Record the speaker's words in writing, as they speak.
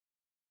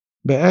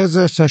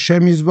Be'ezras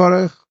Hashem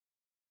Yisbarach,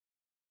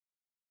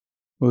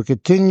 we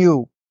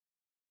continue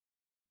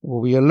what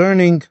we are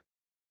learning,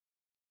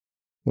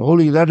 the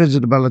holy letters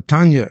of the Baal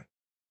HaTanya,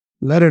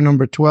 letter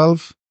number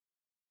 12.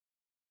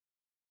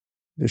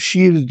 The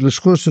Shir is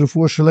L'shchus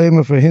Refuah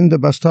Shalema for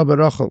Hinda Basta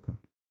Barachel.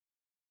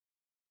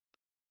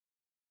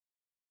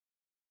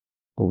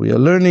 We are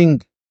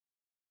learning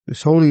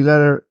this holy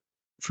letter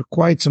for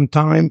quite some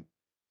time.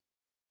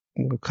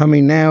 We're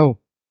coming now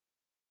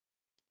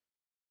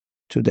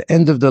to the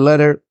end of the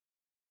letter,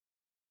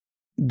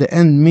 the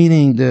end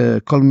meaning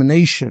the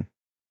culmination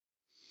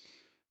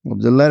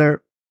of the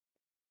letter.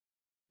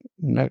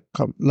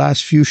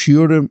 Last few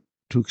shiurim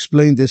to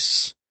explain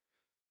this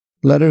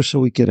letter so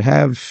we could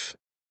have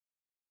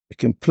a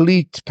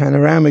complete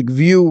panoramic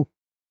view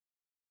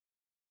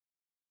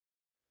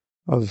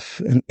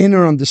of an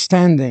inner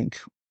understanding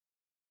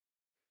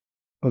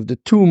of the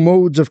two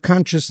modes of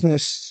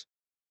consciousness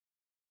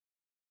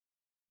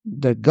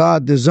that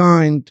God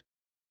designed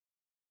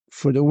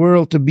for the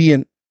world to be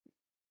in.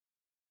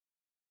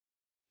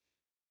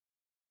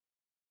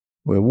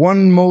 Where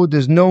one mode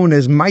is known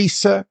as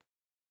Maisa,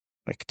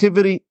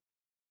 activity,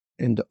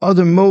 and the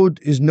other mode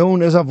is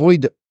known as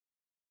Avoida,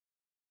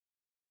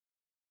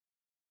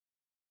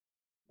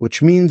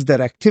 which means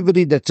that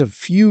activity that's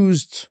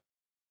infused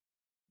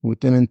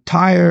with an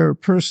entire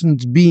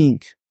person's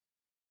being.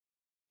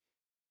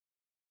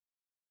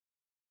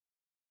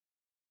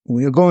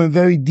 We are going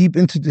very deep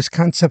into this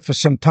concept for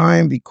some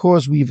time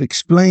because we've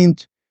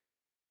explained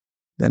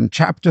that in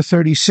chapter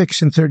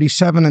 36 and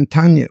 37 in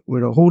Tanya,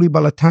 where the holy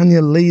Baal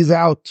HaTanya lays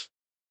out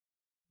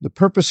the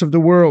purpose of the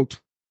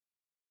world,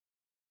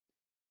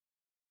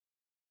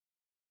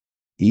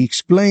 he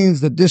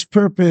explains that this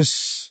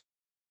purpose,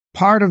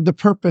 part of the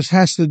purpose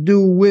has to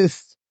do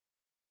with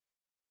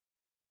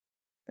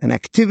an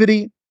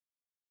activity,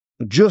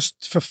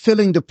 just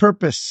fulfilling the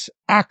purpose,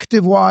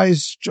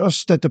 active-wise,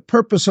 just that the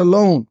purpose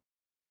alone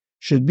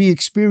should be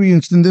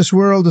experienced in this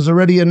world is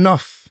already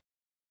enough.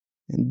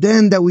 And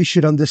then that we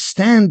should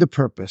understand the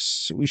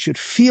purpose, we should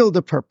feel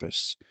the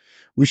purpose,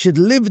 we should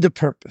live the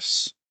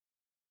purpose.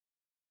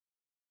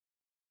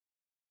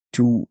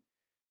 To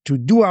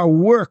do our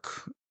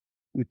work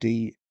with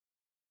a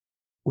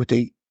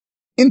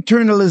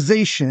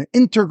internalization,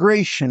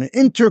 integration,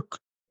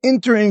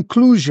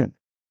 inter-inclusion,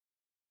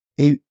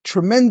 a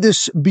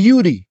tremendous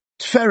beauty,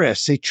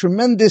 tferes, a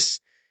tremendous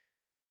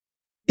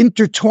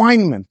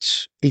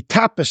intertwinement, a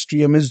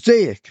tapestry, a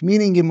mosaic,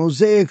 meaning a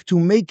mosaic to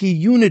make a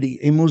unity,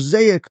 a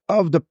mosaic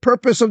of the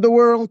purpose of the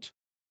world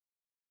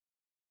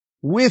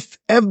with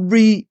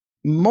every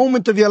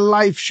moment of your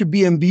life should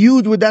be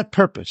imbued with that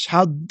purpose.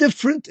 How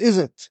different is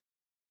it?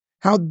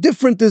 How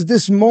different is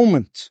this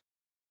moment?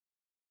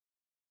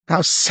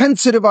 How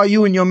sensitive are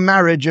you in your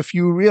marriage if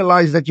you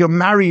realize that you're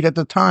married at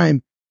the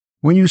time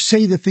when you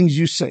say the things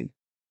you say?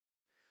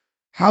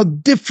 How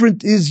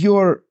different is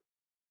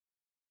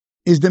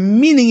the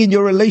meaning in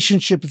your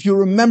relationship if you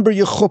remember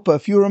your chuppah,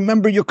 if you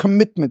remember your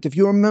commitment, if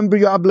you remember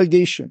your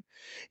obligation,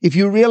 if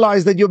you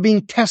realize that you're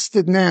being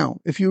tested now,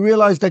 if you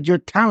realize that your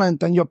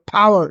talent and your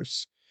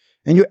powers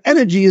and your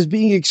energy is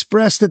being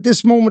expressed at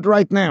this moment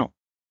right now.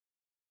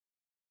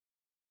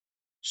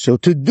 So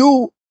to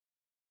do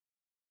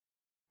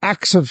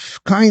acts of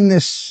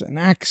kindness and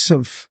acts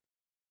of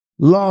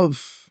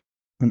love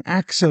and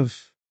acts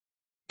of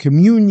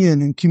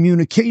communion and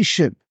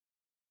communication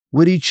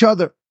with each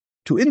other,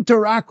 to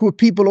interact with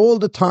people all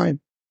the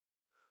time,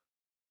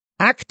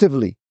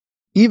 actively,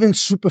 even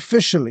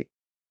superficially,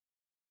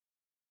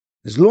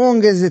 as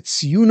long as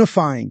it's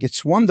unifying,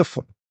 it's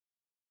wonderful.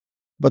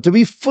 But to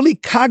be fully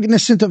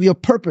cognizant of your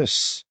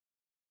purpose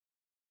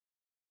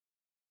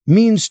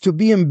means to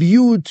be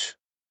imbued,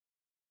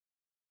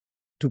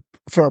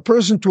 for a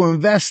person to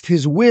invest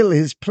his will,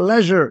 his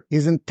pleasure,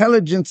 his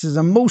intelligence, his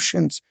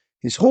emotions,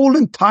 his whole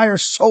entire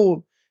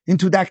soul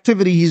into the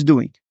activity he's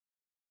doing.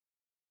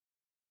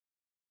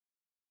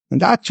 And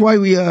that's why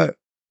we are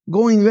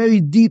going very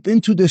deep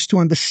into this to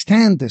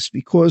understand this,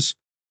 because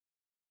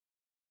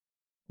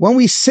when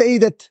we say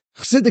that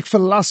Chassidic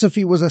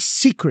philosophy was a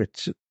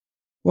secret,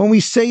 when we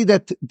say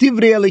that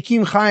Divrei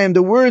Elikim Chaim,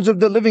 the words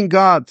of the living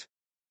God,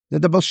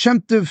 that the Baal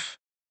Shem Tov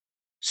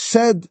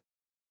said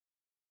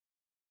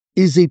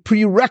is a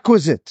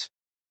prerequisite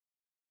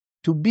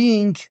to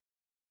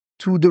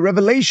the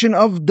revelation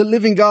of the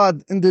living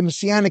God in the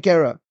messianic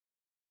era.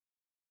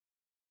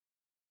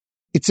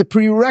 It's a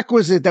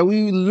prerequisite that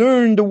we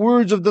learn the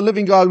words of the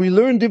living God. We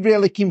learn Divrei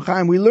Elikim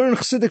Chaim. We learn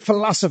Chassidic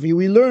philosophy.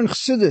 We learn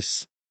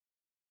Chassidus.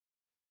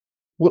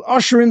 We'll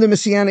usher in the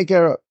messianic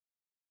era.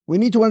 We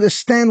need to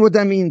understand what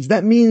that means.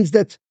 That means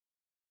that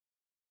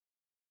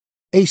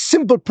a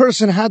simple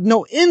person had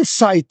no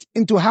insight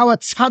into how a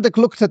tzaddik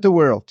looked at the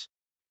world.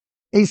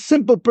 A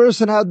simple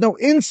person had no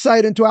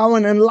insight into how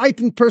an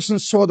enlightened person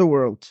saw the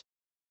world.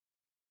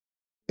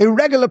 A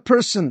regular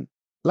person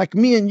like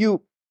me and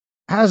you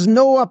has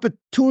no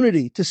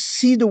opportunity to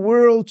see the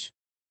world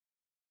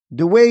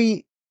the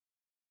way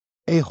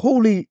a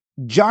holy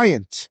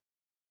giant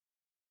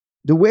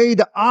the way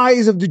the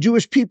eyes of the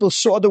Jewish people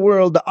saw the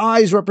world, the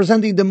eyes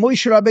representing the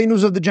Moshe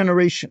Rabbeinus of the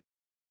generation.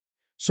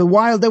 So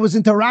while there was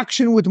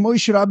interaction with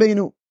Moshe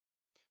Rabbeinu,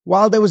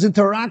 while there was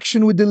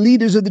interaction with the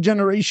leaders of the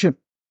generation,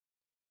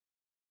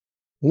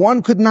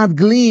 one could not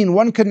glean,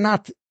 one could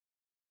not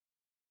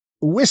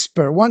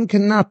whisper, one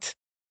cannot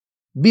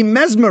be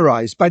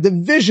mesmerized by the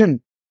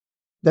vision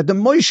that the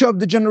Moshe of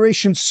the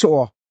generation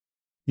saw.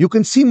 You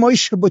can see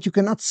Moshe, but you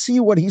cannot see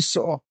what he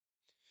saw.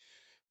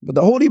 But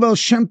the holy Baal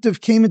Shem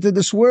Tov came into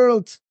this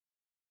world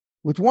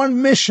with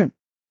one mission: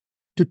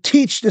 to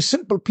teach the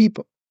simple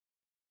people,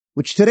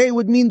 which today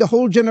would mean the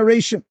whole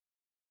generation,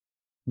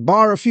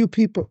 bar a few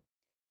people.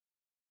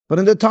 But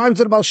in the times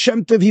of the Baal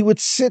Shem Tov, he would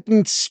sit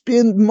and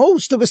spend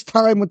most of his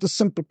time with the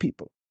simple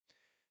people,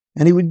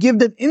 and he would give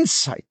them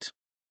insight.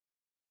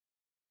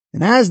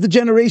 And as the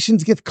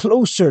generations get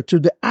closer to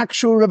the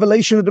actual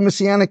revelation of the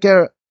Messianic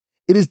era,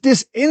 it is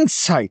this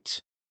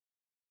insight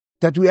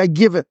that we are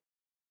given,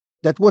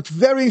 that what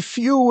very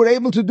few were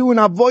able to do in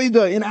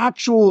avoida, in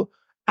actual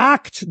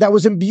act that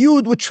was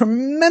imbued with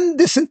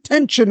tremendous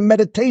intention,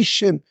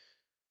 meditation,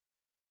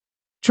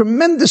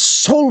 tremendous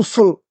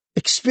soulful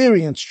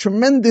experience,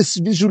 tremendous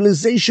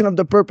visualization of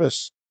the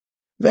purpose,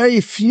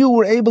 very few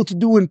were able to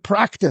do in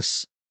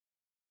practice.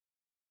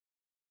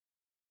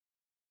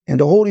 And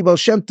the holy Baal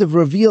Shem Tov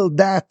revealed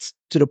that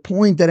to the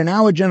point that in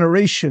our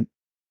generation,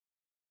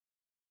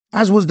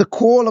 as was the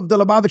call of the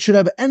Lubavitcher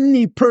Rebbe,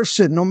 any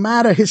person, no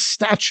matter his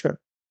stature,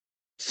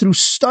 through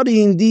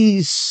studying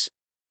these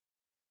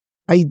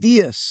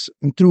ideas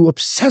and through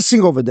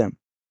obsessing over them,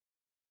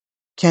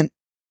 can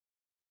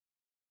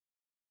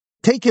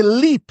take a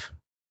leap,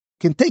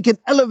 can take an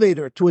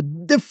elevator to a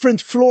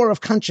different floor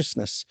of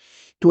consciousness,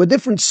 to a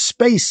different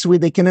space where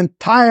they can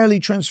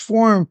entirely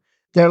transform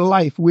their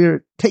life, where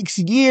it takes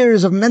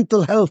years of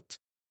mental health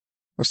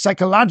or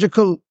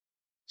psychological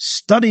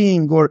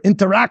studying or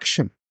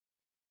interaction,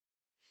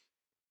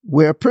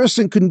 where a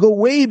person can go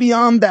way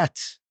beyond that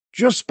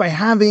just by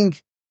having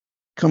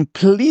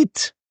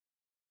complete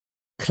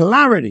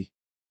clarity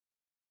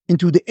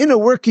into the inner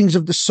workings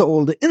of the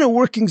soul, the inner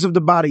workings of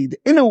the body, the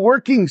inner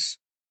workings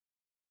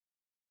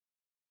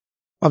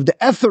of the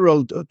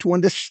ethereal, to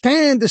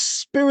understand the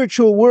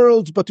spiritual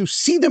worlds, but to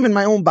see them in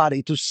my own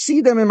body, to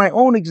see them in my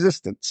own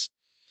existence.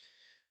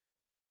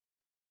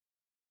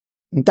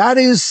 And that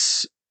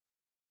is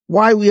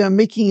why we are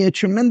making a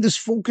tremendous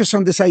focus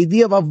on this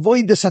idea of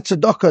avoidus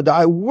hatzedakah, that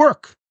I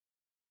work,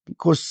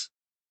 because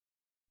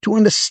to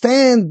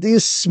understand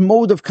this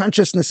mode of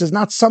consciousness is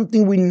not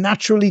something we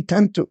naturally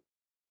tend to.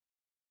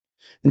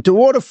 And in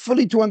order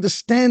fully to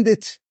understand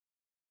it,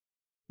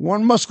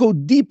 one must go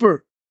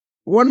deeper.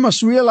 One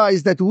must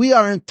realize that we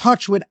are in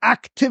touch with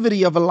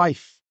activity of a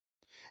life.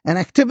 And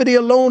activity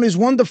alone is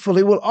wonderful.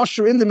 It will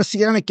usher in the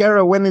Messianic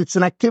era when it's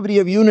an activity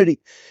of unity.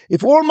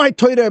 If all my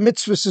Torah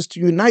mitzvahs is to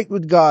unite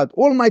with God,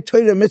 all my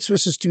Torah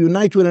mitzvahs is to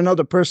unite with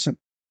another person,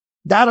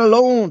 that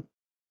alone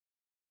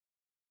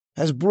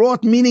has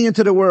brought meaning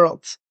into the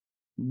world.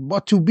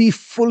 But to be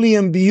fully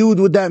imbued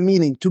with that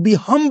meaning, to be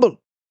humble,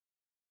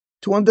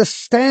 to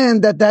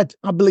understand that that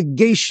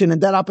obligation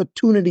and that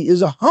opportunity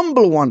is a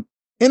humble one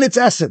in its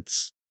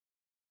essence,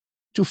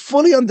 to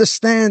fully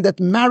understand that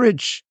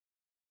marriage,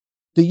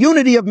 the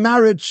unity of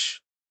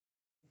marriage,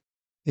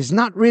 is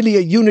not really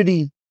a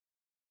unity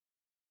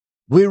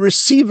where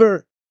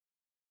receiver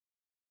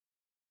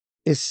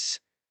is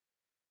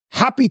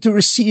happy to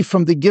receive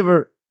from the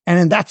giver, and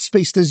in that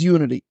space there's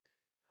unity.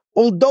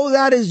 Although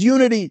that is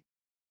unity,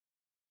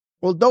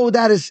 although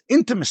that is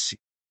intimacy,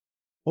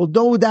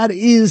 although that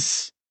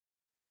is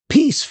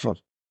peaceful,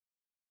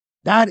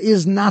 that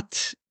is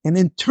not an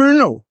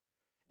eternal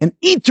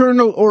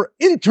or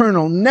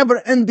internal,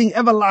 never-ending,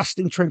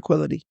 everlasting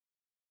tranquility.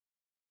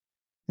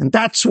 And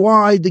that's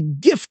why the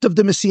gift of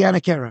the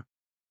Messianic era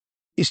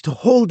is to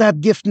hold that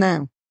gift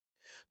now,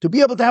 to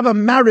be able to have a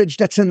marriage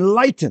that's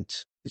enlightened.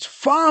 It's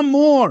far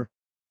more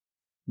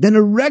than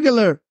a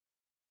regular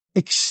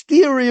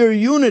exterior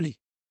unity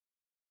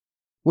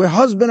where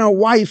husband or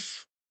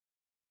wife,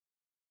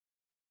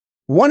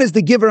 one is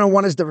the giver and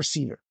one is the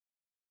receiver.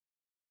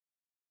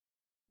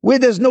 Where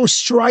there's no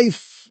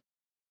strife,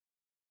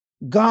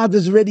 God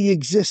already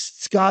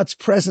exists, God's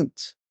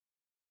present.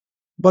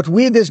 But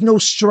where there's no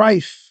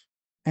strife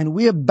and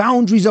where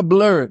boundaries are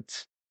blurred,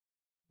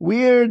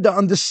 where the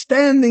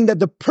understanding that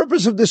the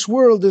purpose of this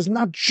world is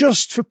not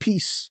just for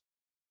peace,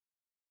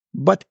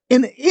 but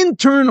an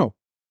internal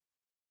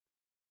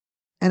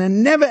and a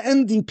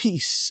never-ending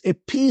peace, a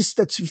peace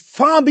that's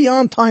far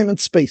beyond time and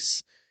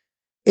space,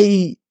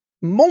 a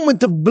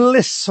moment of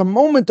bliss, a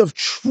moment of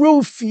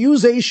true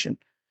fusation,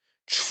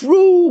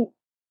 true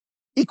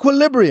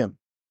equilibrium,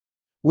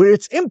 where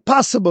it's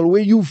impossible,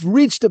 where you've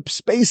reached a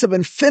space of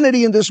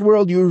infinity in this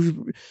world,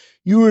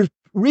 you've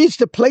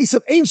reached a place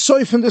of Ein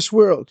Sof in this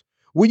world,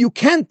 where you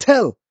can't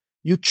tell,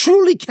 you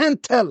truly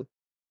can't tell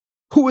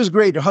who is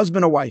greater,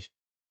 husband or wife,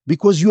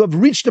 because you have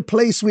reached a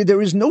place where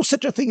there is no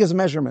such a thing as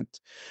measurement.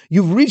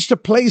 You've reached a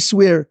place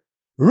where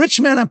rich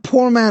man and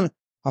poor man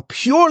are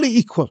purely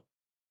equal.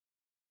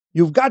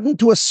 You've gotten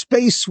to a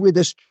space where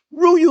there's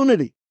true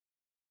unity,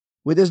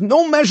 where there's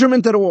no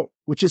measurement at all,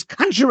 which is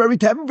contrary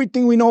to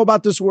everything we know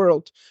about this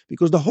world,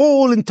 because the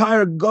whole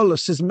entire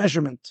gullus is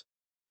measurement.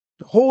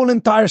 The whole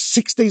entire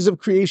 6 days of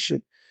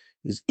creation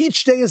is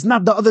each day is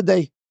not the other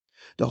day.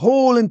 The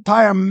whole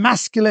entire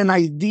masculine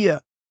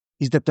idea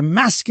is that the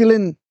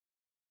masculine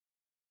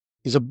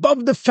is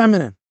above the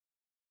feminine.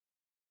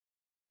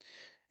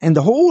 And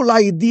the whole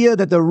idea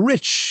that the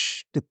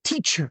rich, the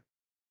teacher,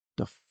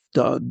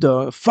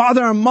 the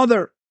father and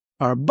mother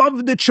are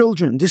above the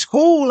children. This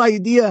whole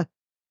idea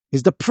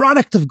is the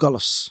product of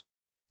Gullus.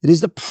 It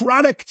is the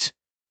product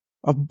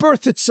of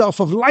birth itself,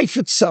 of life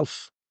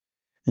itself.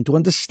 And to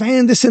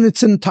understand this in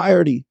its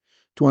entirety,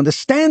 to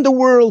understand the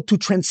world, to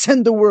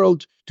transcend the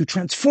world, to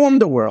transform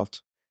the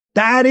world,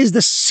 that is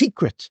the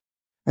secret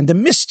and the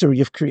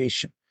mystery of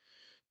creation.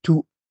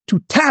 To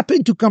tap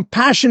into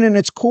compassion in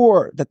its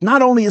core, that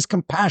not only is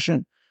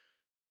compassion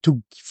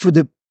for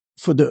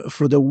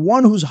the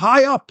one who's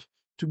high up,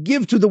 to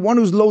give to the one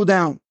who's low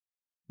down,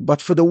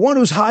 but for the one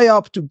who's high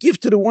up, to give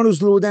to the one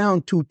who's low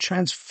down, to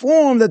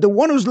transform that the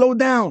one who's low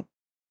down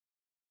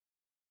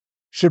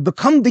should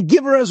become the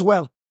giver as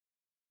well,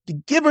 the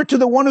giver to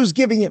the one who's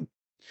giving him.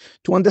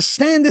 To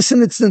understand this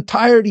in its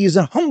entirety is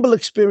a humble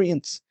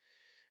experience,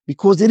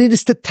 because it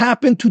is to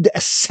tap into the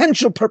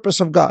essential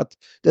purpose of God,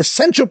 the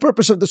essential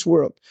purpose of this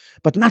world,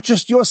 but not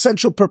just your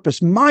essential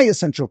purpose, my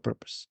essential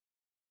purpose.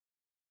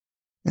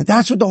 And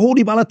that's what the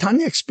holy Baal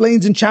HaTanya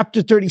explains in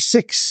chapter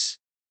 36.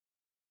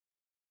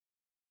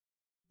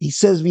 He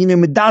says, it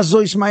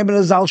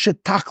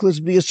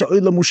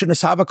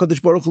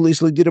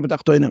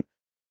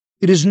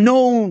is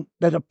known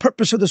that the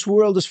purpose of this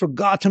world is for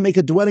God to make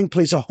a dwelling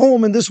place, a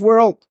home in this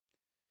world.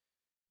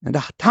 And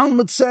the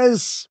Talmud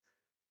says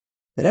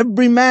that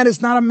every man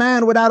is not a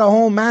man without a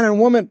home, man and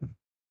woman.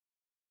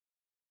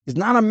 Is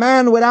not a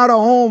man without a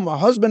home. A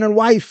husband and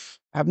wife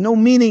have no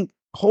meaning.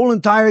 Whole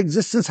entire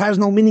existence has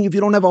no meaning if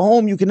you don't have a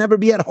home. You can never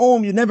be at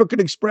home. You never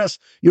could express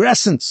your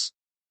essence.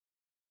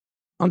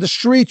 On the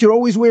street, you're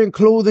always wearing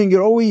clothing.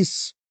 You're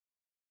always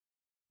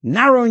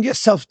narrowing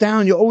yourself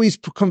down. You're always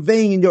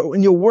conveying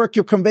in your work.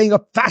 You're conveying a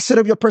facet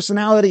of your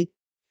personality.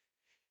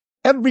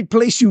 Every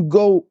place you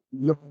go,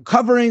 you're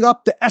covering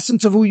up the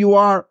essence of who you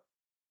are,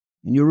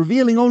 and you're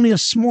revealing only a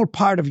small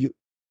part of you.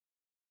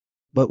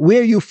 But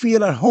where you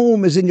feel at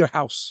home is in your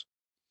house.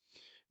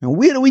 And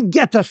where do we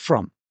get that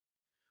from?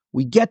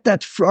 We get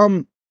that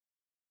from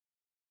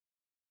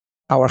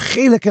our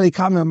chelik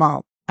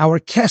elikamemal, our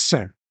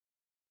keser.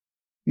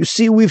 You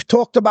see, we've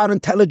talked about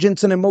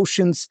intelligence and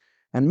emotions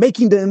and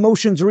making the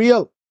emotions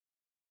real.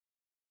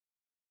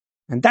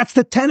 And that's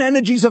the 10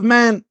 energies of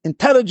man: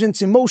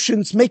 intelligence,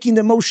 emotions, making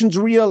the emotions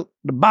real,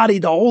 the body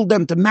to hold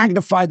them, to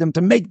magnify them,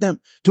 to make them,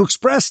 to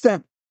express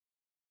them,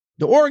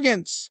 the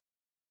organs.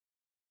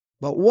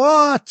 But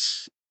what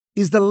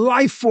is the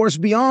life force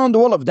beyond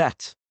all of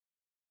that?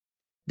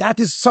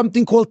 That is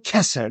something called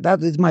keser.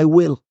 That is my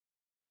will.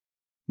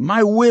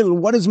 My will.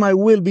 What is my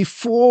will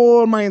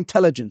before my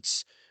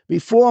intelligence,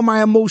 before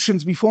my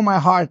emotions, before my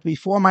heart,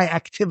 before my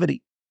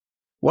activity?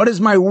 What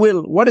is my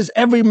will? What is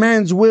every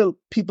man's will?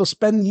 People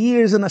spend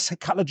years in a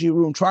psychology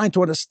room trying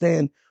to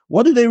understand,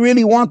 what do they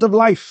really want of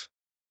life?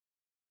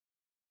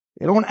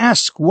 They don't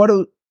ask,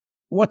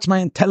 what's my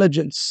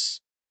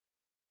intelligence?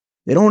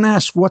 They don't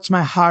ask, what's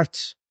my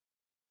heart?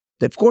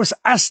 They, of course,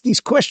 ask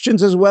these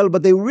questions as well,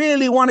 but they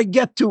really want to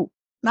get to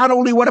not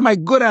only what am I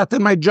good at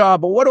in my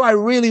job, but what do I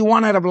really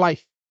want out of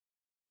life?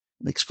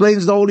 It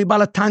explains the holy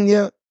Baal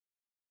HaTanya.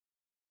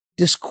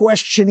 This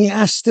question, he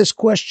asked this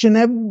question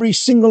every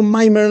single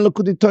mimer in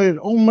Likutei Torah,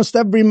 almost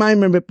every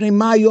mimer.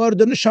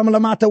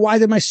 Why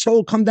did my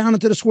soul come down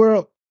into this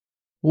world?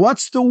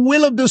 What's the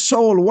will of the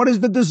soul? What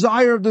is the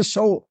desire of the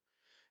soul?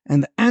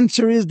 And the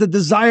answer is, the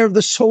desire of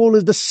the soul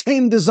is the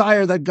same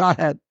desire that God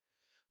had.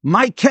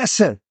 My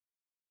keser,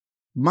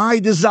 my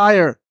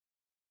desire,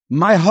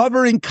 my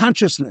hovering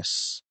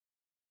consciousness,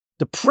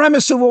 the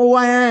premise of who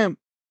I am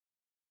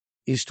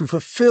is to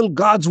fulfill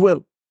God's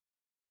will.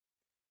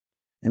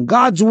 And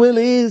God's will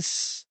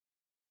is,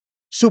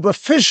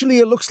 superficially,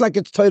 it looks like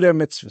it's Torah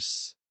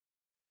mitzvahs.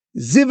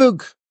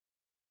 Zivug,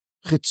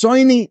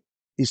 chitzoini,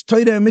 is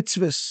Torah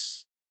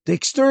mitzvahs. The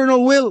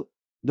external will,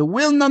 the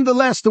will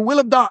nonetheless, the will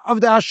of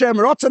the Hashem,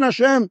 Ratzon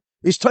Hashem,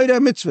 is Torah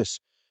mitzvahs.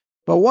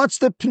 But what's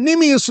the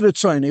pnimius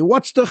ritzoini?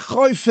 What's the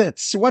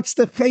choifetz? What's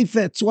the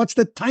chayfetz? What's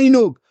the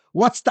tainug?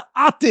 What's the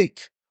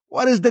atik?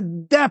 What is the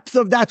depth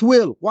of that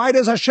will? Why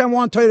does Hashem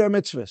want Torah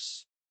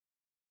mitzvahs?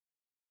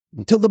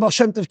 Until the Baal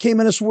Shem Tov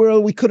came in this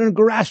world, we couldn't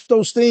grasp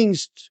those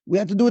things. We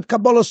had to do it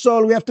Kabbalah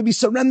soul. We have to be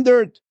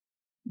surrendered.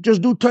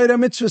 Just do Torah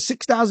mitzvah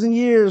 6,000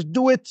 years.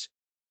 Do it.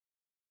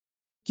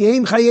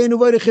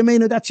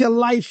 That's your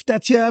life.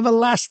 That's your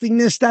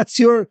everlastingness. That's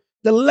the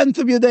length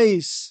of your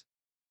days.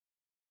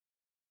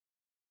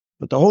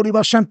 But the holy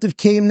Baal Shem Tov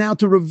came now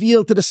to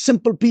reveal to the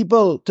simple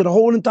people, to the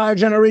whole entire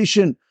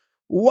generation,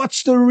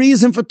 what's the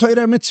reason for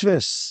Torah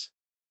mitzvahs?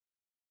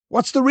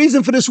 What's the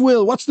reason for this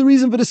will? What's the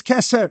reason for this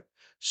keser?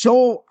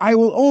 So I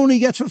will only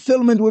get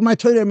fulfillment with my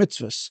Torah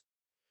mitzvahs.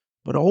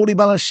 But the holy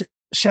Baal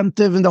Shem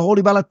Tov and the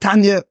holy Baal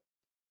HaTanya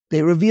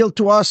They reveal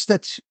to us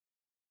that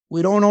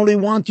we don't only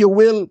want your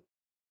will.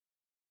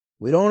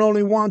 We don't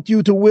only want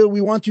you to will.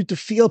 We want you to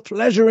feel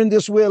pleasure in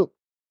this will.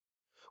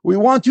 We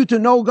want you to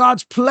know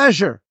God's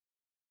pleasure.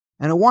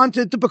 And I want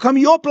it to become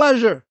your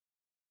pleasure.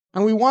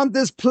 And we want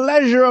this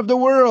pleasure of the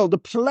world, the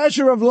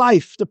pleasure of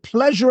life, the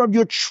pleasure of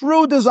your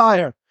true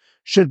desire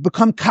should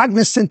become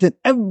cognizant in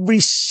every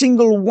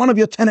single one of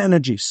your 10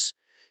 energies.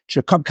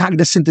 Should become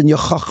cognizant in your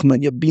chachma,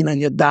 and your bina, and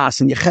your das,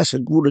 and your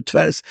chesed, gvura,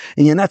 tveres,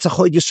 and your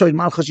netzach, yesod,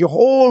 malchus. Your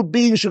whole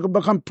being should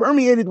become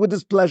permeated with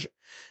this pleasure.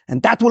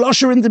 And that will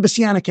usher in the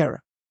messianic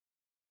era.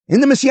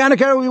 In the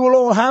messianic era, we will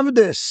all have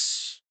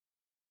this.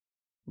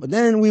 But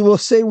then we will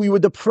say we were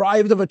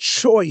deprived of a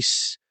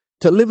choice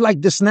to live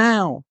like this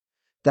now.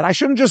 That I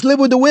shouldn't just live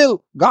with the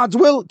will. God's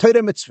will,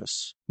 Torah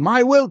mitzvahs.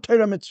 My will,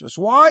 Torah mitzvahs.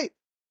 Why?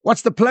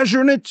 What's the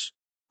pleasure in it?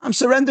 I'm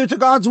surrendered to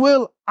God's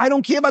will. I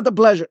don't care about the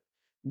pleasure.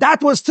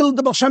 That was till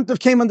the Baal Shem Tov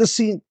came on the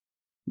scene.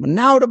 But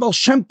now the Baal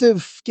Shem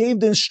Tov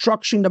gave the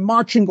instruction, the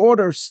marching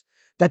orders,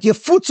 that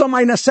yefutza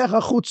my nasecha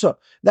chutza,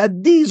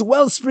 that these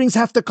well springs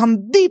have to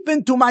come deep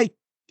into my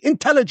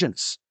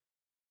intelligence.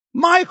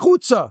 My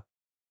chutza.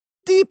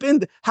 Deep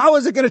in, how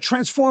is it going to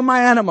transform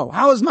my animal?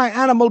 How is my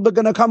animal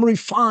going to come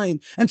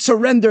refined and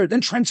surrendered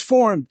and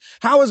transformed?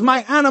 How is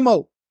my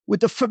animal with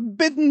the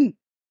forbidden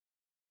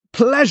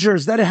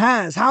pleasures that it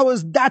has? How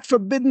is that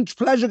forbidden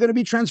pleasure going to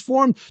be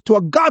transformed to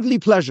a godly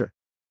pleasure?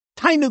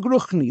 Tainug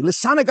ruchni,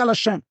 lisaneg al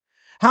Hashem.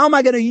 How am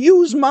I going to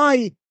use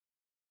my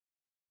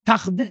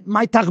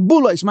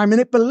tachbulas, my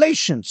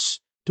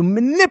manipulations to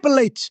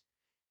manipulate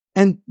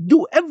and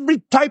do every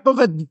type of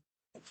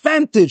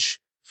advantage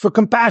for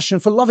compassion,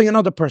 for loving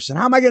another person?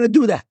 How am I going to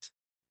do that?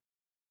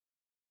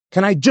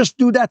 Can I just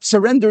do that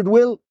surrendered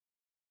will?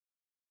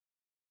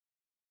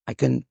 I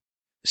can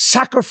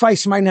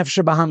sacrifice my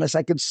nefesh bahamas.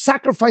 I can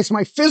sacrifice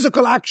my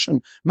physical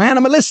action, my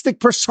animalistic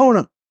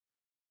persona.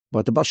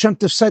 But the Baal Shem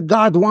Tov said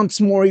God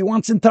wants more. He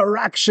wants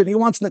interaction. He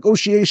wants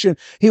negotiation.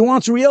 He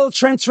wants real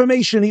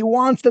transformation. He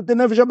wants that the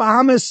nefesh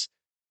bahamas,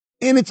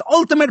 in its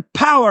ultimate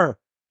power,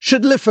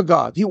 should live for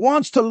God. He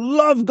wants to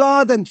love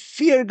God and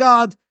fear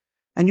God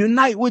and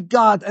unite with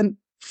God and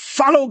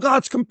follow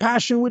God's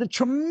compassion with a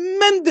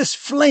tremendous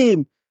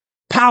flame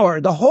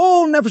power. The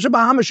whole Nefesh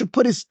HaBahama should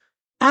put his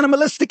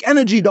animalistic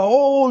energy, the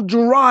whole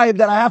drive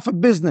that I have for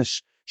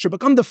business, should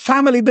become the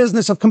family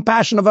business of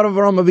compassion of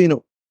Avraham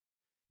Avinu.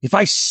 If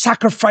I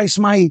sacrifice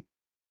my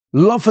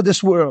love for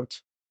this world,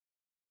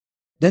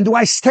 then do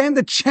I stand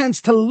a chance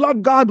to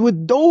love God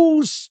with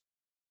those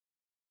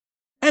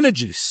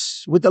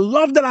energies, with the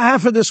love that I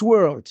have for this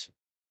world?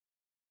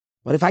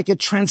 But if I could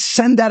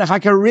transcend that, if I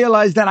could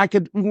realize that I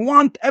could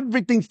want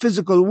everything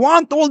physical,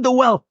 want all the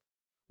wealth,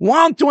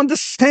 want to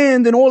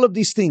understand in all of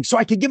these things, so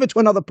I could give it to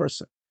another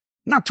person,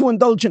 not to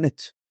indulge in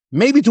it,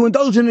 maybe to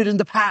indulge in it in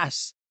the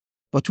past,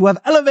 but to have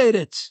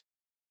elevated,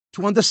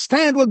 to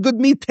understand what good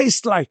meat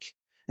tastes like,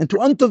 and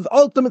to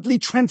ultimately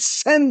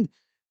transcend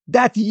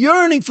that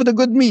yearning for the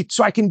good meat,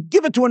 so I can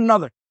give it to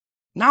another.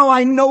 Now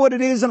I know what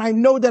it is, and I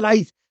know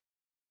that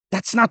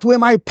that's not where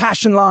my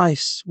passion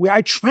lies, where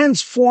I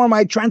transport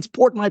my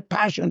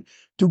passion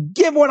to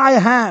give what I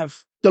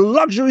have, the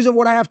luxuries of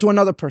what I have, to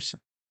another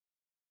person.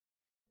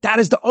 That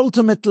is the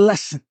ultimate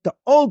lesson. The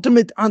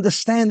ultimate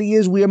understanding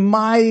is where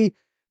my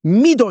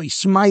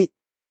midos, my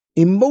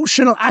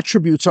emotional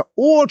attributes are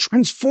all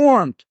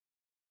transformed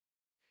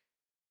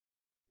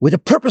with the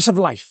purpose of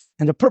life.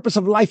 And the purpose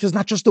of life is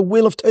not just the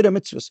will of Torah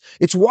mitzvahs.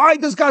 It's why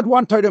does God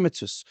want Torah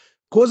mitzvahs?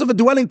 Because of a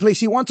dwelling place.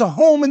 He wants a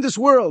home in this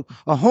world.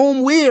 A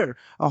home where?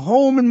 A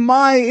home in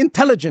my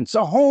intelligence.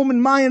 A home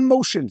in my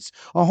emotions.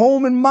 A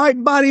home in my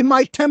body,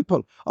 my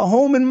temple. A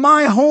home in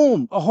my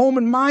home. A home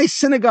in my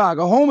synagogue.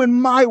 A home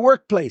in my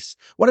workplace.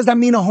 What does that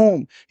mean, a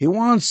home? He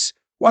wants,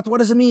 what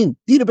does it mean?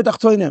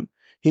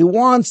 He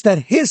wants that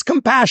his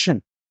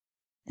compassion,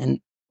 and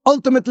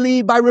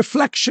ultimately by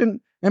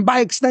reflection and by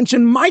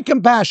extension my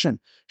compassion,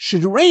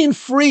 should reign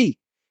free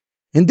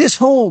in this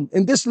home,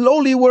 in this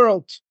lowly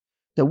world.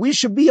 That we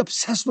should be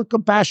obsessed with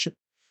compassion.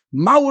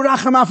 Why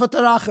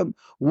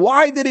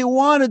did he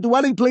want a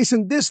dwelling place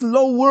in this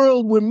low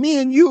world where me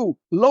and you,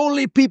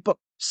 lowly people,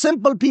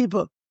 simple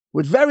people,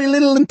 with very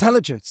little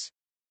intelligence?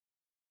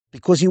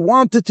 Because he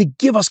wanted to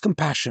give us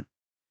compassion.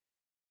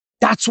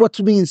 That's what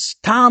means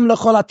tam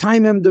lechol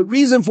ha'taimim. The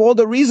reason for all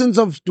the reasons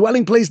of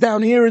dwelling place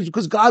down here is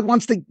because God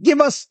wants to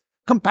give us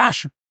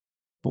compassion.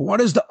 But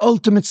what is the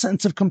ultimate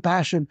sense of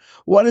compassion?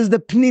 What is the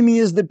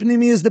pnimius? The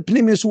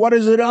pnimius. What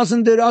is the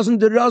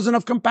razon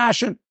of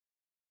compassion?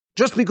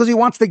 Just because he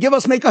wants to give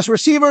us, make us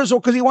receivers, or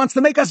because he wants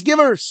to make us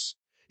givers?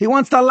 He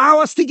wants to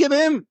allow us to give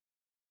him.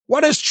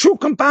 What does true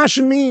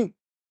compassion mean?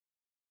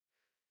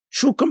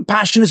 True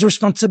compassion is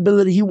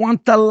responsibility. He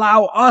wants to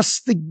allow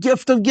us the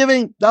gift of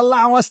giving, to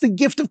allow us the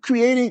gift of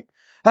creating,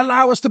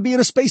 allow us to be in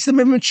a space of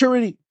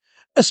maturity,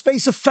 a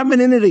space of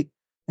femininity,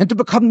 and to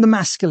become the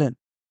masculine.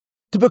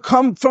 To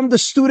become from the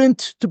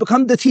student, to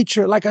become the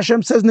teacher. Like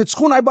Hashem says,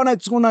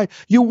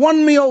 you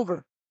won me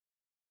over.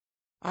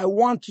 I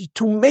want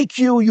to make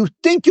you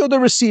think you're the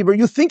receiver.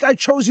 You think I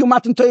chose you,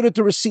 Matan Torah,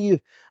 to receive.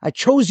 I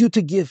chose you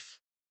to give.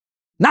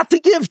 Not to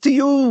give to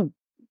you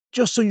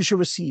just so you should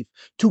receive.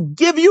 To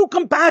give you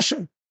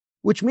compassion,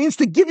 which means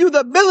to give you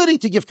the ability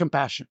to give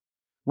compassion.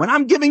 When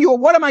I'm giving you,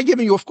 what am I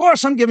giving you? Of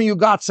course I'm giving you,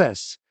 God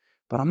says.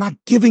 But I'm not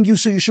giving you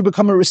so you should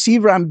become a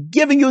receiver. I'm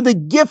giving you the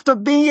gift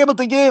of being able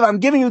to give. I'm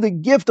giving you the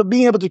gift of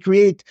being able to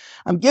create.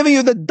 I'm giving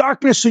you the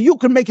darkness so you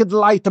can make it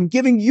light. I'm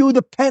giving you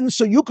the pen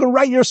so you can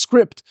write your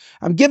script.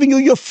 I'm giving you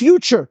your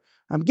future.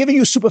 I'm giving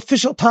you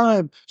superficial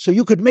time so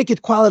you could make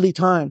it quality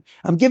time.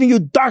 I'm giving you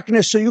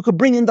darkness so you could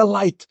bring in the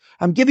light.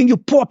 I'm giving you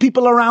poor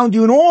people around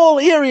you in all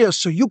areas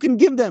so you can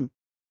give them.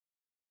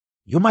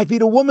 You might be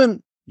the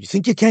woman. You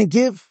think you can't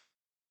give?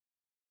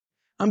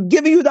 I'm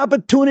giving you the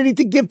opportunity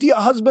to give to your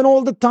husband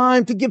all the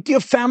time, to give to your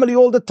family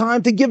all the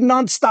time, to give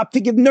nonstop, to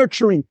give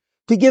nurturing,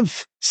 to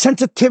give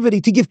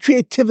sensitivity, to give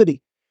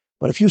creativity.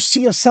 But if you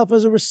see yourself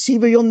as a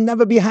receiver, you'll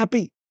never be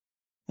happy.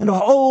 And the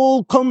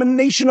whole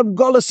culmination of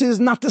Golus is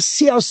not to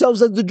see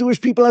ourselves as the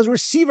Jewish people as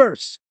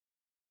receivers.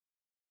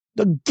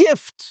 The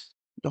gift,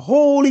 the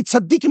holy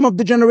tzaddikim of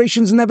the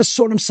generations never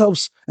saw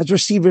themselves as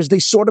receivers. They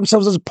saw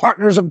themselves as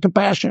partners of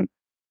compassion.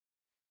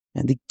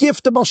 And the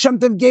gift that Baal Shem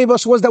Tov gave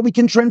us was that we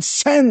can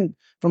transcend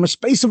from a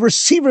space of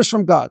receivers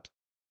from God.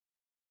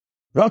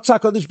 He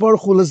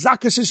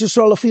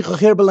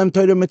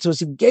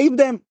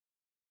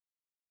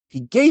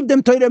gave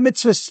them Torah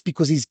mitzvahs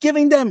because he's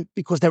giving them,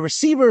 because they're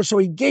receivers,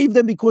 or he gave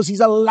them because he's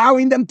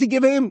allowing them to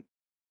give him.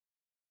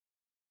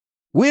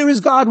 Where is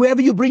God?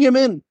 Wherever you bring him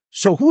in.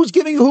 So who's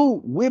giving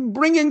who? We're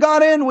bringing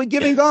God in. We're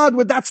giving God.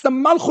 That's the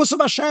malchus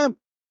of Hashem.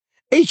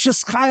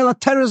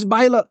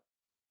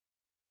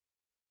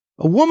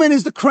 A woman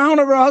is the crown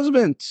of her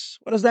husband.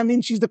 What does that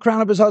mean? She's the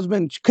crown of his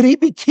husband. Could he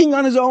be king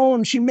on his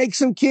own? She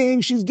makes him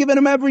king. She's giving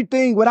him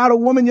everything. Without a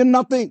woman, you're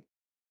nothing.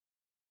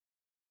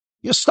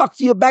 You're stuck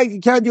to your bank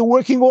account. You're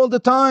working all the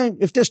time.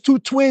 If there's two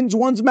twins,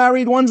 one's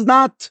married, one's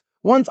not.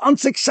 One's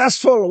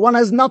unsuccessful. One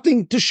has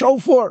nothing to show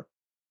for.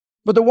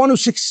 But the one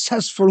who's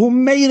successful, who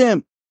made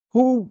him,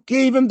 who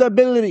gave him the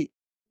ability,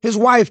 his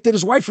wife, did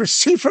his wife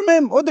receive from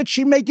him? Or did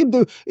she make him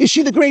is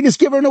she the greatest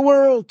giver in the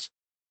world?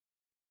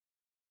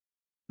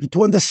 And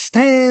to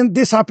understand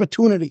this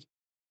opportunity,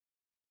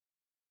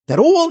 that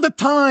all the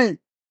time,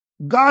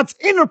 God's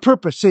inner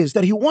purpose is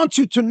that he wants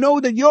you to know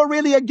that you're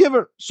really a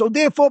giver. So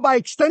therefore, by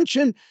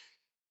extension,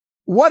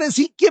 what is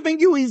he giving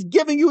you? He's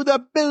giving you the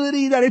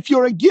ability that if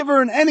you're a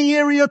giver in any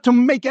area, to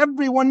make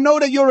everyone know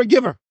that you're a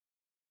giver.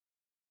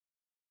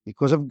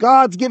 Because of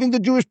God's giving the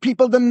Jewish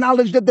people the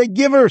knowledge that they're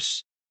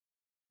givers.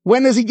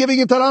 When is he giving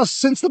it to us?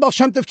 Since the Baal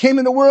Shem Tov came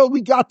in the world, we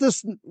got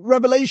this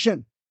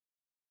revelation.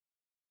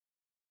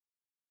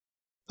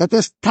 That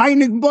there's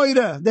tainig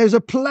boida, there's a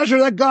pleasure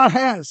that God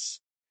has.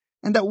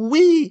 And that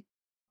we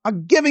are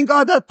giving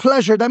God that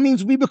pleasure. That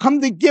means we become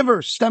the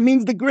givers. That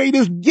means the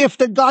greatest gift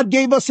that God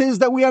gave us is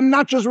that we are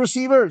not just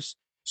receivers.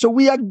 So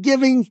we are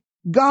giving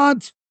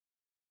God,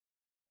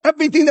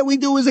 everything that we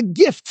do is a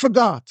gift for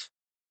God.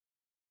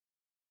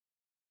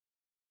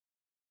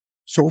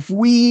 So if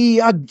we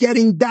are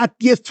getting that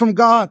gift from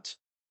God,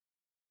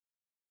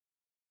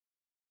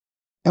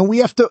 and we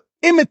have to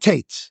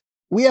imitate,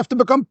 we have to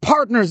become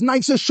partners.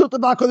 Means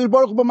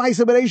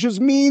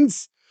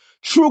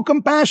true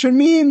compassion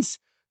means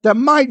that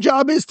my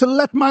job is to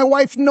let my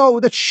wife know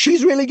that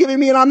she's really giving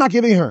me and I'm not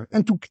giving her.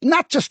 And to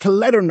not just to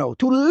let her know,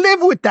 to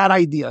live with that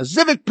idea.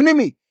 Zivik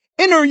Pnimi,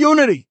 inner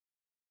unity.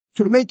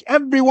 To make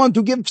everyone,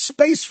 to give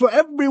space for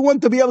everyone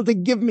to be able to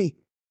give me.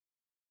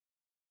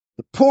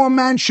 The poor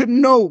man should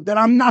know that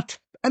I'm not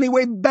any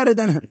way better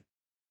than him.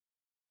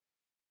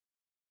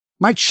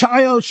 My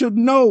child should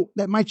know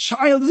that my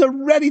child is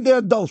already the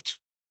adult.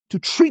 To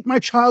treat my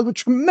child with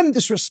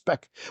tremendous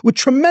respect, with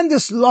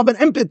tremendous love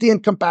and empathy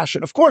and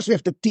compassion. Of course we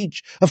have to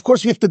teach. Of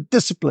course we have to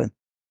discipline.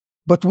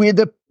 But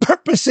the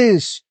purpose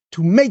is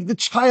to make the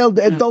child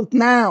the adult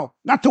now,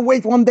 not to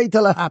wait one day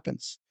till it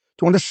happens.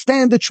 To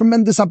understand the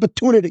tremendous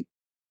opportunity.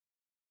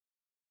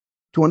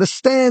 To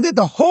understand that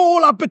the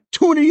whole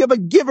opportunity of a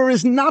giver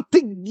is not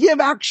to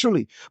give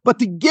actually, but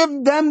to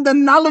give them the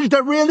knowledge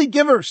that really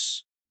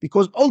givers.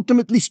 Because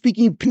ultimately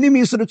speaking,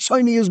 Pnimius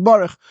Ritzoni is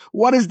Baruch.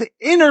 What is the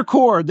inner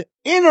core, the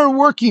inner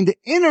working, the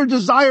inner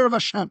desire of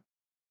Hashem?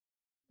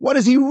 What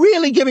is he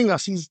really giving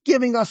us? He's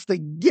giving us the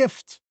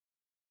gift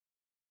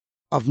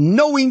of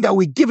knowing that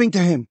we're giving to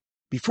him.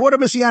 Before the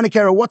Messianic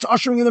era, what's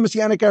ushering in the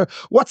Messianic era?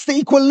 What's the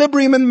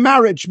equilibrium in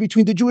marriage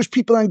between the Jewish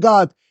people and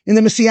God in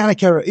the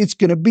Messianic era? It's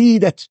going to be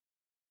that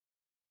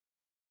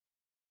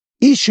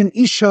Ish and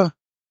Isha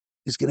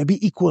is going to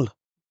be equal.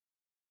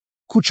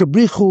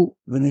 Kuchabrichu,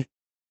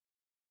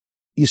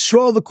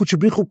 Yisrael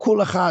v'kuchabrichu kol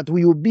echad.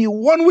 We will be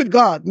one with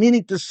God,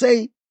 meaning to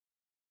say,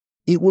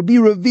 it will be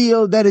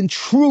revealed that in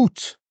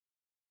truth,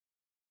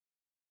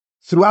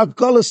 throughout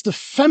Golus, the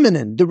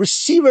feminine, the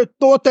receiver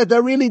thought that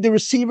they're really the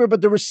receiver, but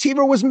the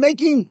receiver was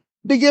making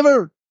the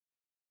giver.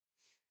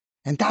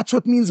 And that's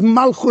what means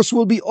Malchus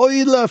will be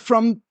Oila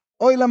from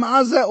Oilam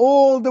Azeh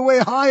all the way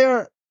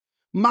higher.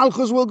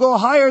 Malchus will go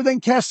higher than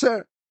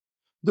Keser.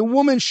 The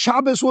woman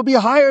Shabbos will be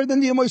higher than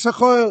the Yom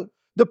HaSachoil.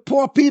 The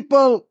poor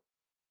people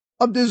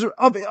of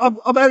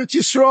Eretz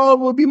Yisrael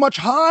will be much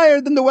higher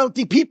than the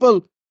wealthy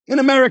people in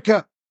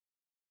America.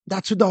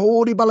 That's what the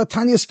holy Baal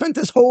HaTanya spent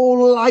his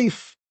whole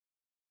life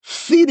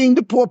feeding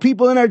the poor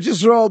people in Eretz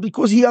Yisrael,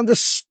 because he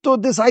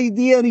understood this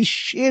idea and he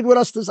shared with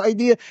us this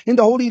idea in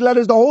the holy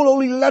letters. The whole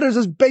holy letters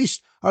is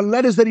based on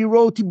letters that he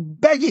wrote,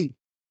 begging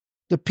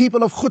the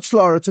people of Chutz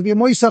La'aretz, of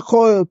Yemoisa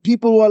Choil,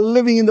 people who are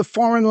living in the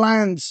foreign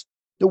lands,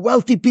 the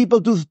wealthy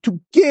people,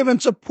 to give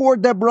and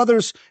support their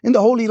brothers in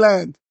the Holy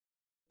Land.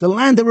 The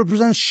land that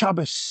represents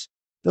Shabbos.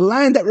 The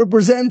land that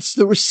represents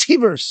the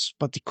receivers.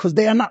 But because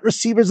they are not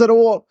receivers at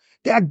all,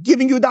 they are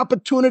giving you the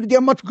opportunity. They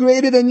are much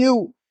greater than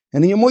you.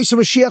 And in Yemoisa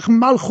Mashiach,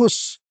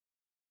 Malchus.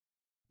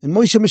 In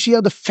Moishe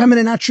Mashiach, the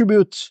feminine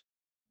attribute.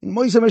 In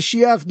Moishe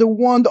Mashiach, the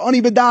one, the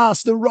Ani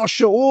B'das, the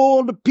Russia,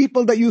 all the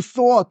people that you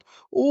thought,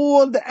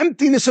 all the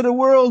emptiness of the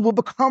world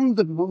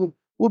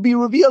will be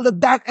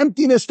revealed. That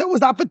emptiness, that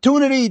was the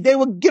opportunity. They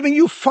were giving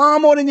you far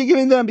more than you're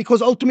giving them,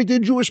 because ultimately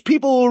the Jewish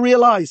people will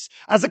realize,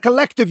 as a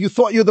collective, you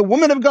thought you're the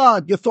woman of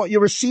God. You thought you're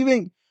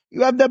receiving.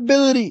 You have the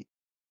ability.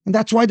 And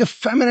that's why the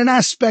feminine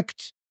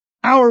aspect,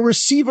 our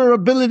receiver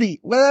ability,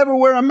 whether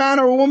we're a man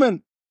or a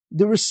woman,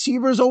 the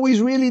receiver is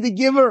always really the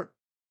giver.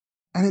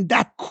 And in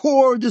that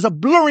core, there's a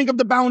blurring of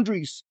the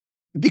boundaries.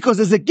 Because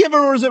as a giver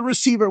or as a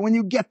receiver, when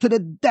you get to the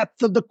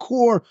depth of the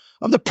core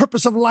of the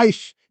purpose of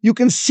life, you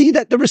can see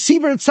that the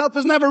receiver itself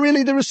is never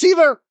really the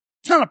receiver.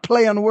 It's not a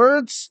play on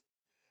words.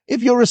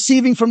 If you're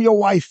receiving from your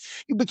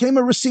wife, you became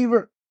a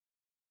receiver.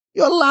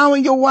 You're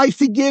allowing your wife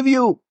to give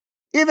you,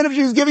 even if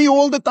she's giving you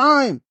all the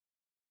time.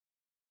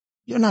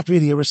 You're not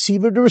really a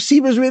receiver. The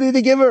receiver is really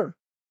the giver.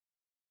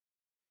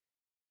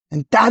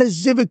 And that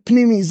is Zivik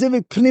Pnimi.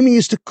 Zivik Pnimi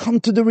is to come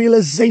to the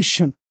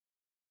realization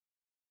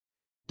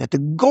that the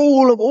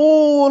goal of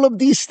all of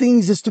these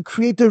things is to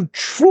create a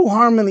true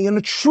harmony and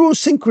a true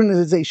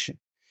synchronization.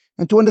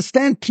 And to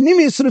understand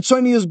Pnimius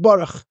Ritzonius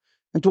Baruch.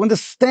 And to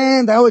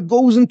understand how it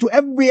goes into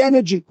every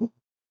energy.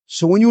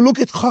 So when you look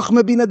at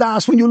Chachma Bina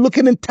Das, when you look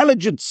at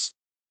intelligence,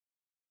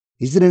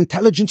 is it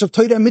intelligence of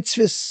Torah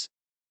mitzvahs?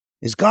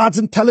 Is God's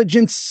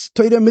intelligence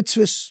Torah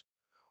mitzvahs?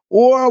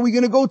 Or are we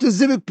going to go to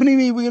Zivik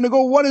Pnimi? We're going to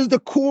go, what is the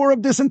core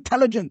of this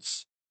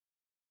intelligence?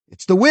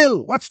 It's the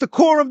will. What's the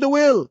core of the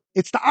will?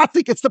 It's the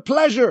atik, it's the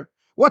pleasure.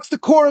 What's the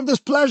core of this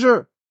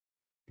pleasure?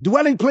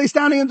 Dwelling place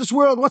down here in this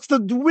world. What's the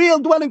real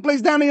dwelling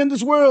place down here in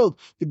this world?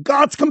 The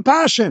God's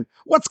compassion.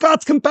 What's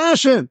God's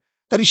compassion?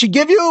 That he should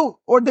give you?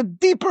 Or the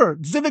deeper,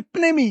 Zivik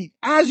Pnimi,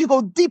 as you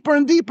go deeper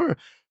and deeper,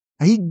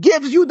 he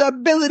gives you the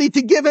ability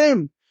to give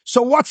him.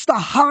 So what's the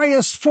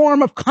highest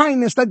form of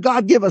kindness that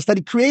God gives us? That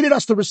he created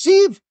us to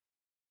receive?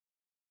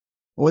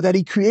 Or that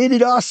he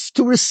created us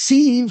to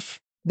receive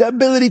the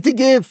ability to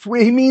give,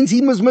 where he means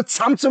he was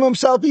mitzamtzim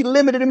himself, he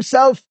limited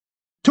himself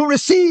to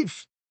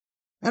receive.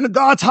 And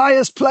God's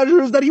highest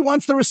pleasure is that he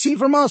wants to receive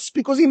from us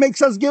because he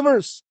makes us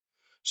givers.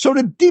 So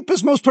the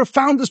deepest, most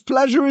profoundest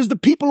pleasure is the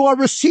people who are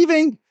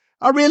receiving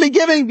are really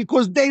giving,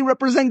 because they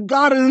represent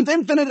God in his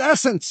infinite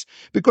essence.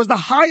 Because the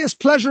highest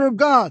pleasure of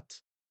God,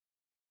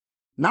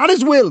 not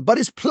his will, but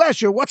his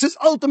pleasure. What's his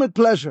ultimate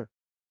pleasure?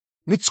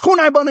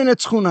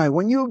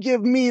 When you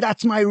give me,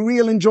 that's my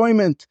real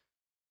enjoyment.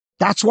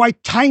 That's why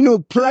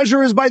Tainug,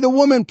 pleasure is by the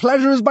woman,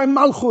 pleasure is by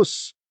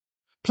Malchus,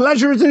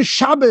 pleasure is in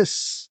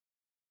Shabbos,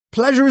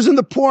 pleasure is in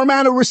the poor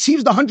man who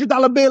receives the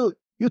 $100 bill.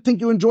 You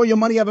think you enjoy your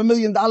money, you have $1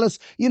 million.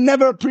 You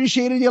never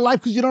appreciate it in your life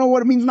because you don't know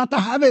what it means not to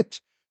have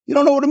it. You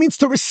don't know what it means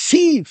to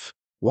receive.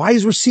 Why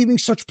is receiving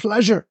such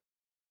pleasure?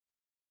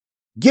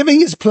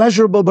 Giving is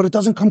pleasurable, but it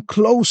doesn't come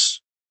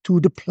close to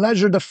the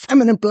pleasure, the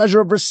feminine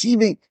pleasure of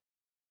receiving.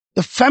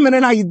 The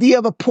feminine idea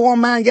of a poor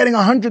man getting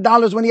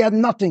 $100 when he had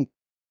nothing,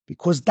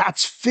 because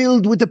that's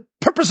filled with the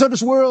purpose of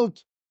this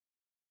world.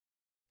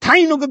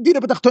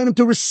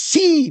 To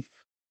receive.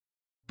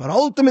 But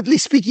ultimately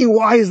speaking,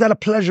 why is that a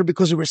pleasure?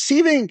 Because of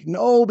receiving?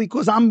 No,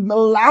 because I'm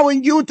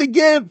allowing you to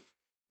give.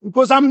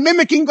 Because I'm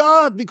mimicking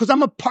God. Because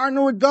I'm a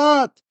partner with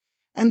God.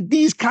 And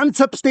these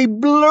concepts, they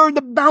blur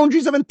the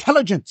boundaries of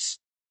intelligence.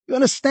 You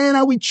understand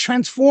how we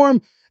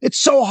transform? It's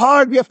so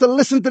hard. We have to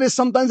listen to this.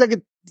 Sometimes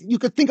you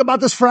could think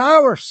about this for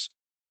hours.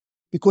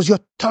 Because you're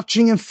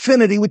touching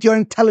infinity with your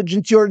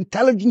intelligence. Your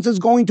intelligence is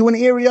going to an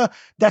area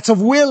that's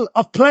of will,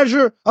 of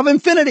pleasure, of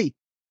infinity.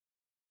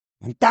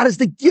 And that is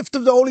the gift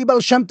of the Holy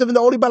Baal Shem Tov and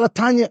the Holy Baal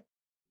HaTanya.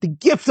 The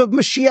gift of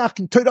Mashiach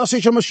and Torah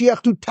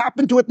Mashiach, to tap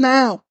into it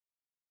now.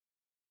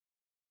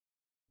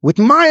 With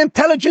my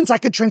intelligence, I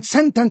could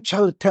transcend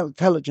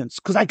intelligence,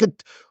 because I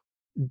could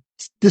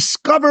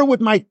discover with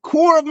my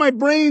core of my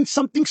brain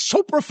something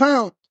so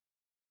profound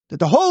that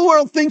the whole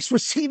world thinks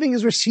receiving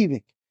is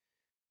receiving.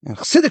 And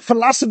Chassidic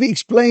philosophy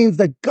explains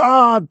that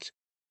God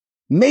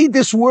made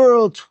this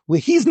world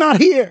where he's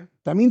not here.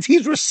 That means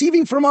he's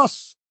receiving from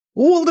us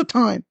all the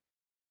time.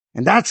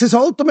 And that's his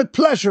ultimate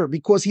pleasure,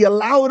 because he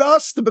allowed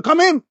us to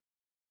become him.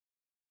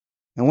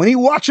 And when he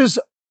watches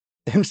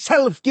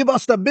himself give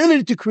us the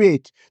ability to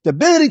create, the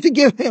ability to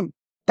give him,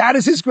 that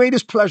is his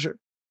greatest pleasure.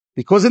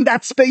 Because in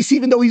that space,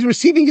 even though he's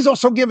receiving, he's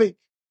also giving.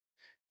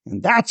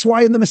 And that's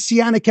why in the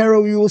messianic era,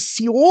 we will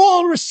see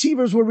all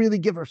receivers were really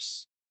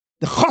givers.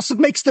 The Chassid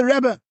makes the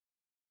Rebbe.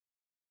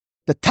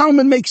 The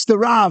Talmud makes the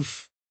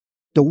Rav.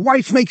 The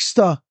wife makes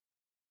the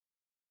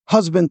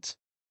husband.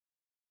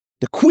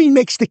 The queen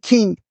makes the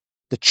king.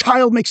 The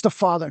child makes the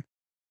father.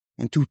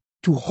 And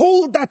to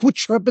hold that with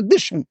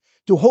trepidation,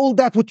 to hold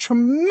that with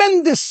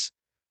tremendous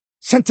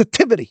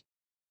sensitivity,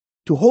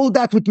 to hold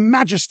that with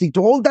majesty,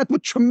 to hold that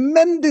with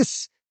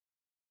tremendous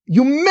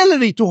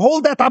humility, to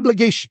hold that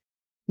obligation,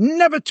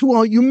 never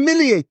to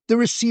humiliate the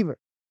receiver.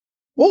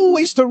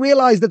 Always to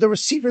realize that the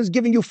receiver is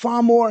giving you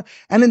far more,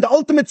 and in the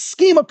ultimate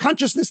scheme of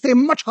consciousness, they're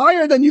much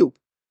higher than you.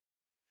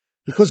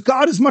 Because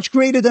God is much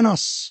greater than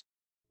us.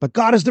 But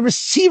God is the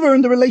receiver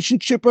in the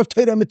relationship of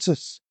Torah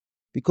Mitzvahs.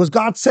 Because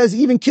God says,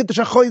 even Kiddush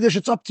HaChodesh,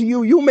 it's up to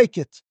you, you make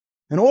it.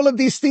 And all of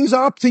these things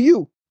are up to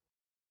you.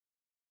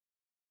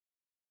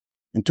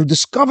 And to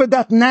discover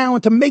that now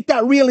and to make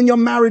that real in your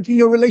marriage, in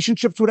your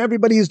relationships with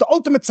everybody is the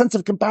ultimate sense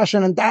of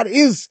compassion. And that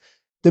is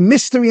the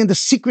mystery and the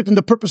secret and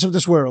the purpose of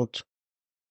this world.